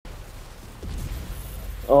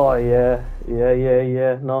Oh yeah,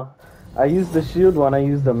 yeah. No, I use the shield when I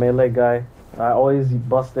use the melee guy. I always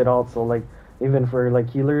bust it out, so like even for like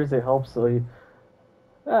healers, it helps. So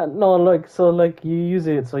no, like so like you use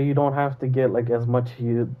it so you don't have to get like as much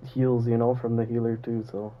heals, you know, from the healer too.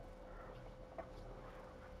 So,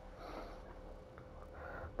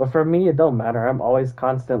 but for me, it don't matter. I'm always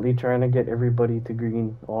constantly trying to get everybody to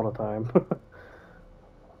green all the time.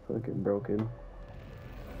 Fucking broken.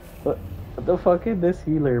 What the fuck is this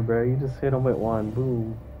healer, bro? You just hit him with one,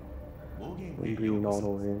 boom, and green all the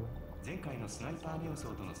way. 前回のスナイパーネオソ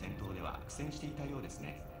ーとの戦闘では苦戦していたようです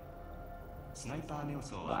ね。スナイパーネオ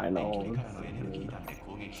ソーは I 遠距 know. 離からのエネルギー弾で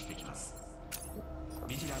攻撃してきます。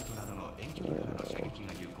ビジラントなどの遠距離からの射撃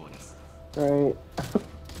が有効です。Right.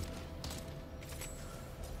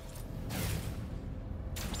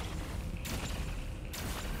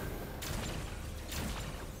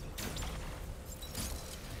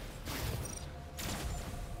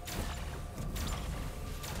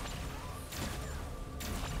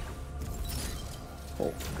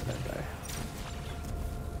 Oh, could I die?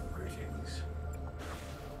 Greetings.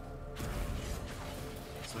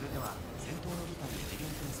 それでは戦闘の舞台で次元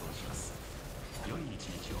転送します。良い一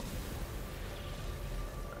日を。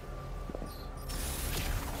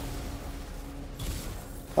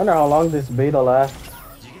Wonder how long this beta lasts.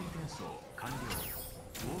 次元転送完了。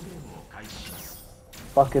ウォーゲームを開始します。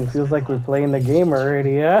 Fucking feels like we're playing the game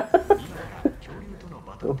already, yeah? 今から恐竜との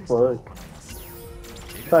バトルテストを行います。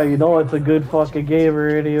 So you know it's a good fucking game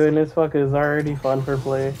already, and this fuck is already fun for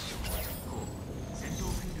play.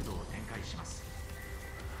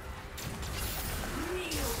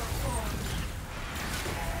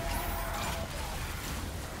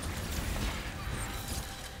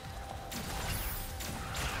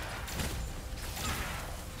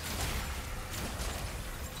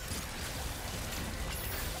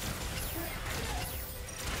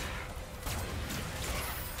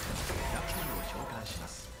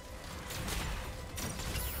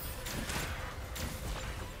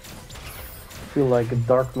 I feel like a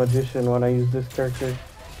dark magician when I use this character.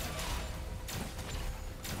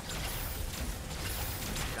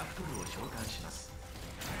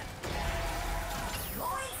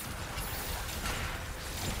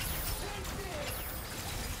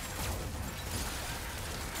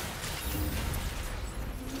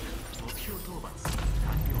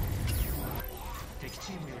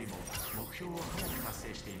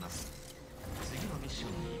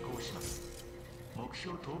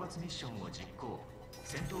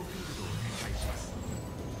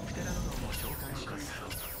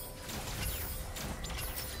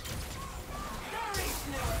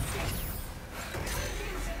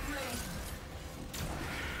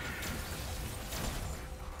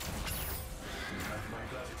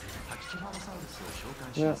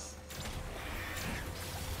 Yeah.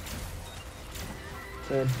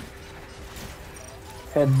 Good.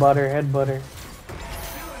 Head butter, head butter.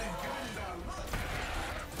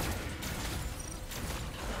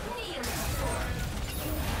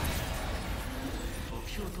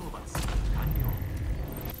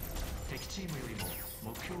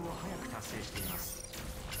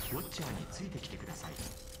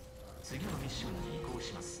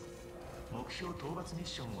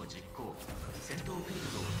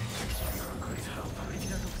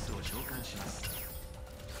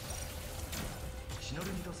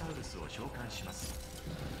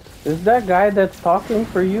 Is that guy that's talking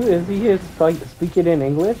for you, is he speaking in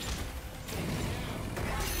English?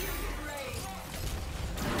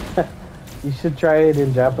 You should try it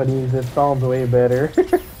in Japanese, it sounds way better.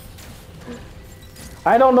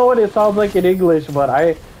 I don't know what it sounds like in English, but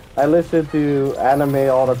I listen to anime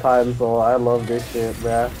all the time, so I love this shit,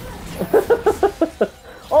 man.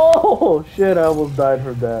 Oh shit, I almost died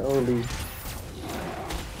from that. Holy.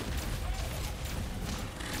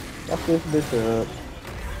 Fuck this bitch up.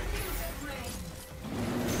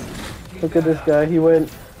 Look at this guy, he went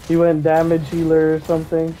damage healer or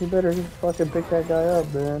something. You better fucking pick that guy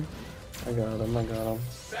up, man. I got him.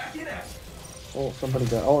 Oh, somebody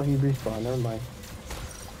got, oh, he respawned, never mind.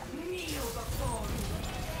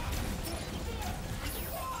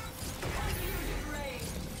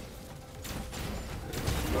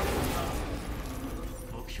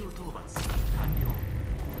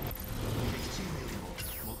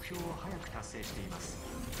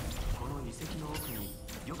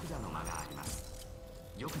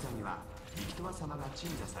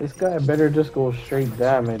 This guy better just go straight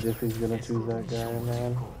damage if he's gonna choose that guy,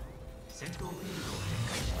 man.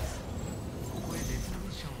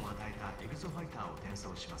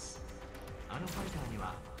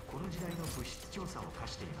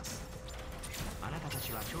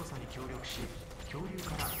 恐竜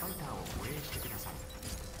からファイターを護衛してください。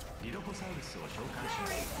リロコサウルスを召喚しま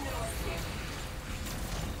す。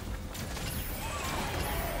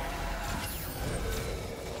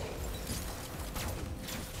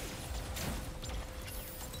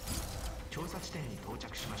調査地点に到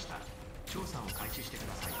着しました。調査を開始してく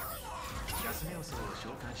ださい。ガスメオスを召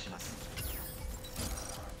喚します。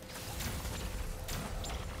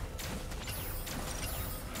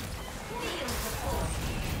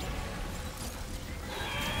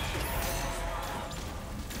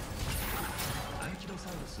アンキロサ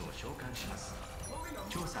ウルスを召喚します。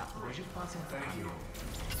調査 50% 完了。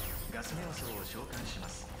ガスメオスを召喚しま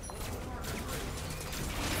す。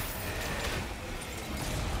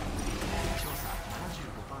調査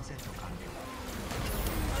 75% 完了。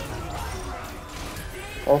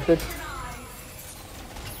All fixed.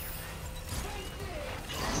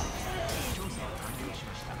 調査を完了し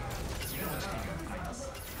ました。次の地点に向かいます。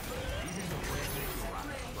以前の護衛隊長は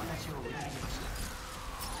私を裏切りました。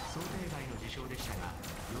想定外の事象でしたが、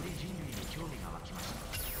より人類に興味が湧きました。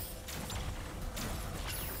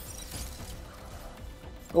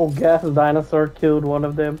Oh, gas dinosaur killed one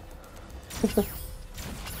of them. テ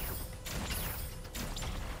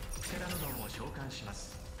ラノドンを召喚しま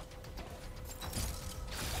す。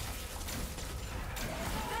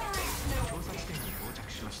調査地点に到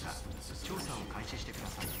着しました。調査を開始してくだ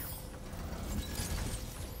さい。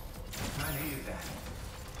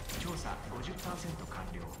調査 50% 完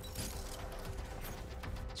了。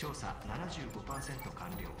調査 75% 完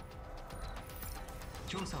了。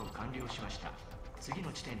調査を完了しました。次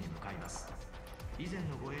の地点に向かいます。以前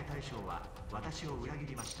の護衛対象は私を裏切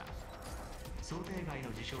りました。想定外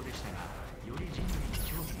の事象でしたが、より人類に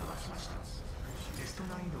興味が湧きました。テスト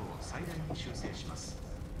難易度を最大に修正します。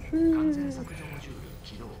完全削除モジュール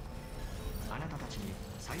起動。あなたたちに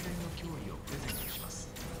最大の脅威をプレゼントします。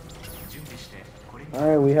準備してこれに。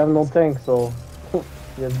 Alright, we have no tank, so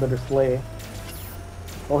you guys better slay.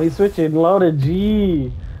 Oh, he's switching. Loud a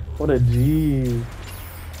G. What a G.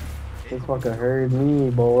 This fucking heard me,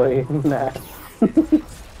 boy. Nah.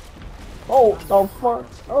 Oh, the fuck.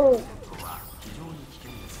 Oh.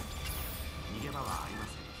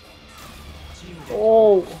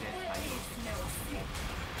 Oh.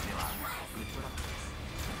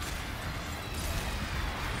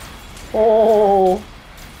 Oh.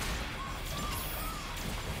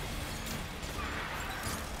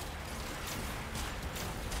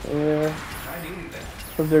 Yeah.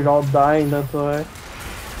 Because they're all dying, that's why.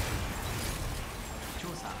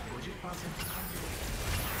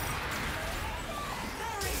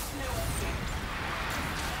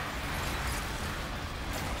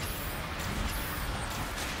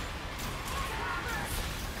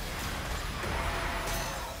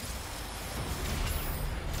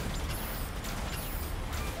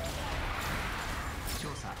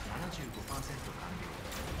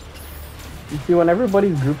 You see, when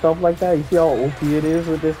everybody's grouped up like that, you see how OP it is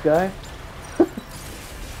with this guy?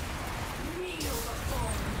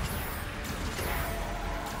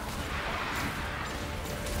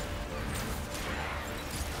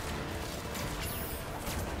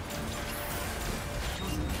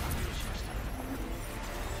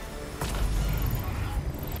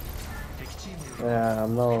 Yeah,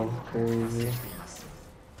 no, it's crazy.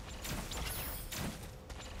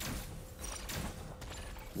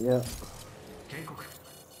 Yeah. 警告。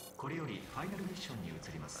これよりファイナルミッションに移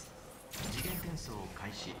ります。次元転送を開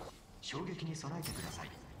始。衝撃に備えてください。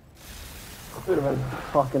Would have been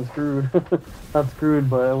fucking screwed. Not screwed,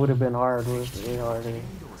 but it would have been hard. It was way harder.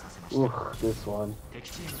 Ugh, this one. 敵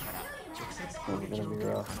チームから直接攻撃を受け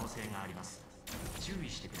る可能性があります。注意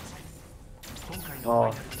してください。今回のフ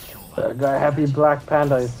ァイナルミッションは That guy, Happy Black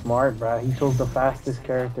Panda, is smart, bruh. He chose the fastest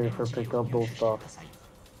character for pick up those stuff.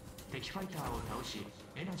 敵ファイターを倒し、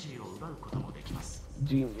エナジーを奪うこともできます。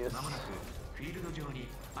 Genius. まもなくフィールド上に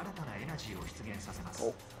新たなエナジーを出現させます。フ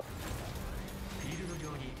ィールド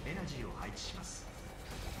上にエナジーを配置します。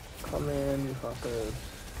 Come in, you fuckers.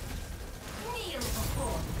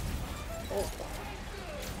 Oh.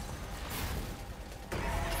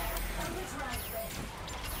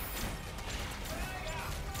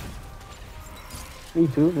 Me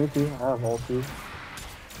too, me too. I have all two.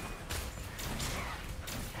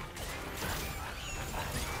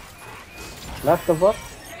 Left of us.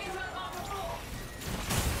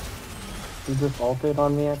 He just ulted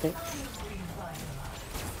on me, I think.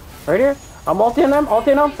 Right here. I'm ulting him,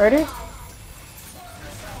 right here.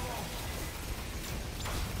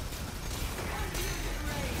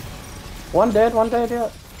 One dead, yeah.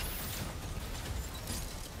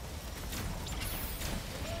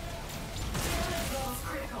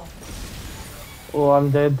 Oh,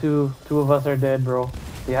 I'm dead too. Two of us are dead, bro.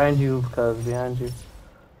 Behind you, cuz behind you. 敵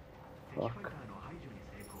ファイ Fuck. ターの排除に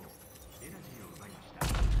成功。エナジーを奪いました。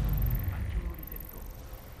環境をリセット。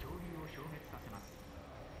潮流を消滅させます。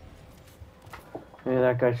 Maybe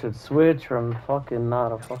that guy should switch from fucking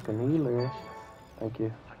not a fucking healer. Thank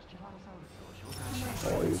you. パキティファロサウルスを召喚しま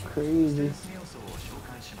す。 Oh, you ステ crazy. ルス要素を召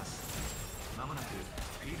喚します。まもなく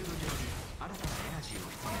フィールド上に新たなエナジー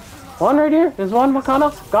を出現させます。 One right here. There's one,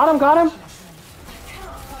 Makana. Got him, got him.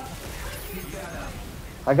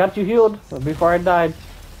 I got you healed before I died.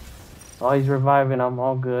 Oh, he's reviving. I'm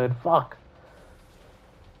all good. Fuck.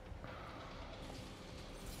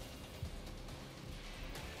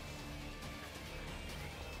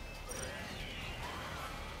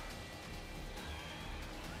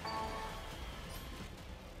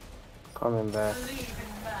 Coming back.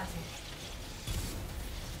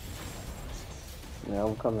 Yeah,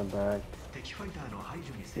 I'm coming back. 敵ファイターの排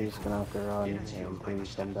除に You're 成 just 功。 gonna have to run エナジーを and 奪いま please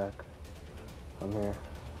した。 come back. I'm here.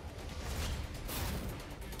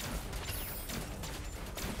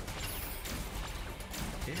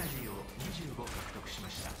 エナジーを25獲得しま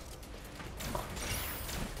した。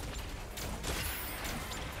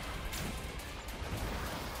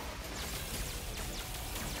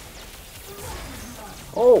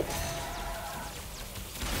 Oh!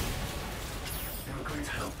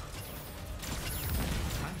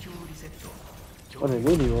 環境をリセット。 What an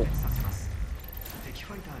idiot. させます。敵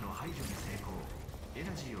ファイターの排除に成功。エ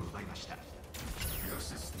ナジーを奪いました。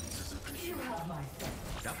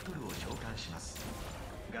ラプトルを召喚します。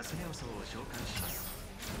ガスネオソを召喚します。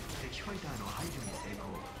敵ファイターの排除に成功。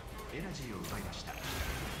エナジーを奪いました。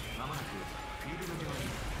まもなくフィールド上に新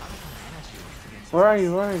たなエナジーを出現させます。 Where are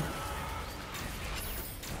you? Where are you? フ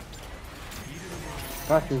ィールド上に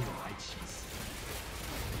Got you. 配置します。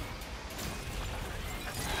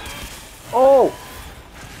 Oh!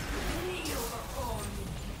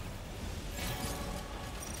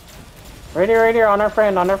 Right here, on our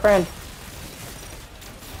friend, on our friend.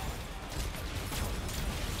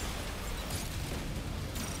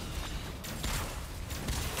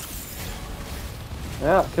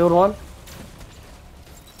 Yeah, killed one.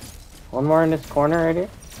 One more in this corner right here.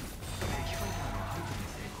 敵ファイターの排除に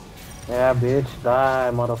成功。 Yeah, bitch,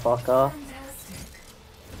 die, motherfucker.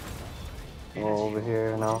 Go エナジーを over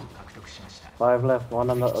here now. 獲得しました。 Five left, one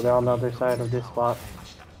on the, they're on the other side of this spot.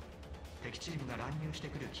 敵チームが乱入して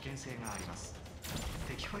くる危険性があります。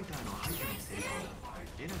敵ファイターの排除に成功。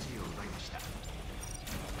エナジーを奪いました。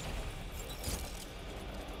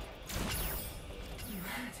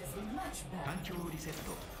 環境をリセット。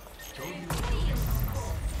潮流を消滅させます。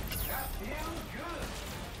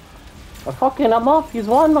 I'm off, he's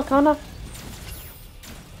one, Makana.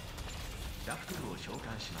 ラプトルを召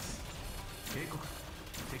喚します。警告。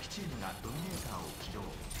敵チームがドミネーターを起動。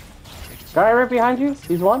敵チーム Guy right behind you,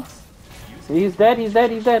 he's one. He's dead, he's dead,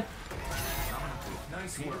 he's dead. まもなく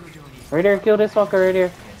フィールド上に Right here, kill this fucker right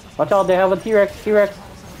here. Watch out, they have a T-Rex, T-Rex. サウ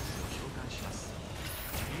ルスを召喚します。フ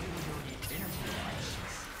ィールド上にエナジ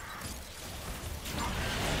ーを配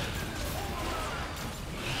置し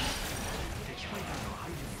ます。敵ファイターの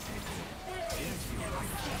排除に成功。エナジーを奪い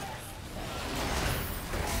ました。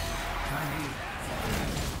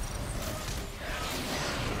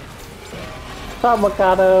 Stop,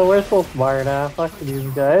 Makana, we're so smart, fuck these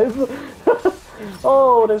guys.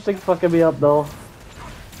 Oh, this thing's fucking me up though.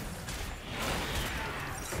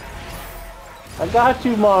 I got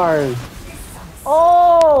you, Mars.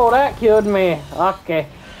 Oh, that killed me. Okay.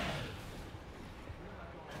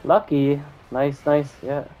 Lucky. Nice, nice,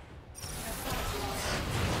 yeah.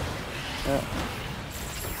 Yeah.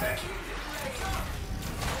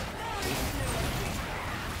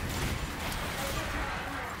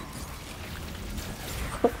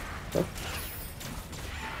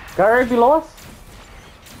 Guy right below us.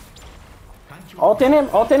 Ult in him,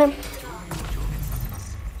 ult in him.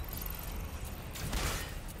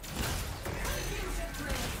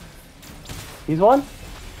 He's one.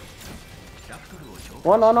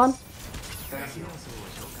 One on one.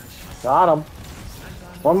 Got him.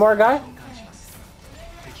 One more guy.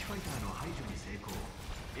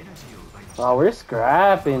 Wow, we're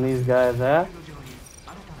scrapping these guys, huh?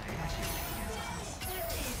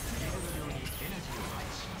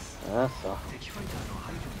 That's all.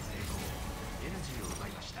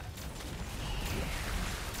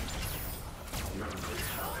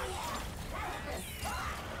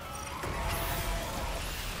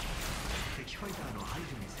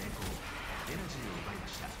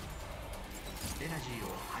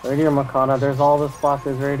 Right here, Makana. There's all the spots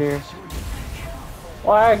is right here.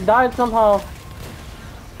 Oh, I died somehow.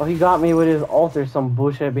 Oh, he got me with his ult or some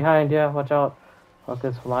bullshit behind. Yeah, watch out. Fuck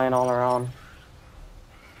is flying all around.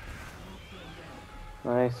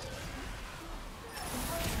 Nice.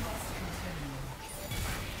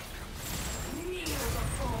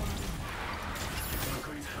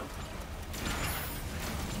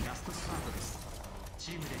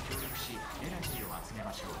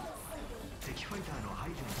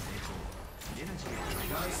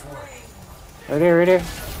 Right here, right here.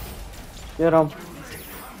 Get him.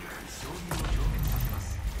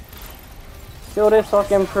 Kill this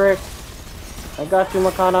fucking prick. I got you,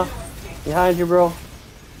 Makana. Behind you, bro.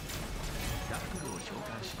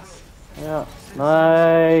 Yeah.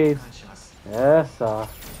 Nice. Yes,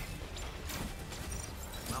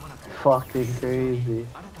 fucking crazy.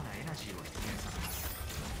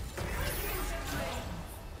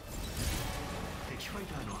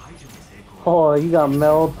 Oh, he got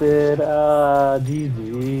melted.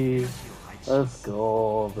 GG. Let's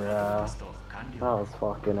go, bruh. That was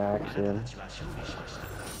fucking action.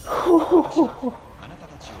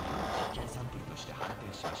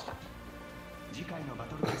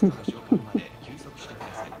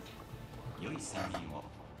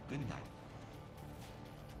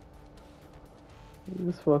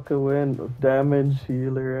 This fucking win damage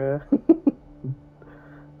healer.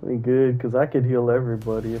 I mean, good, because I could heal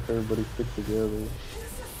everybody if everybody sticks together.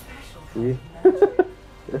 See?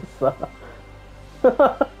 It's,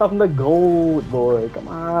 I'm the gold boy. Come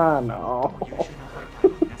on, no.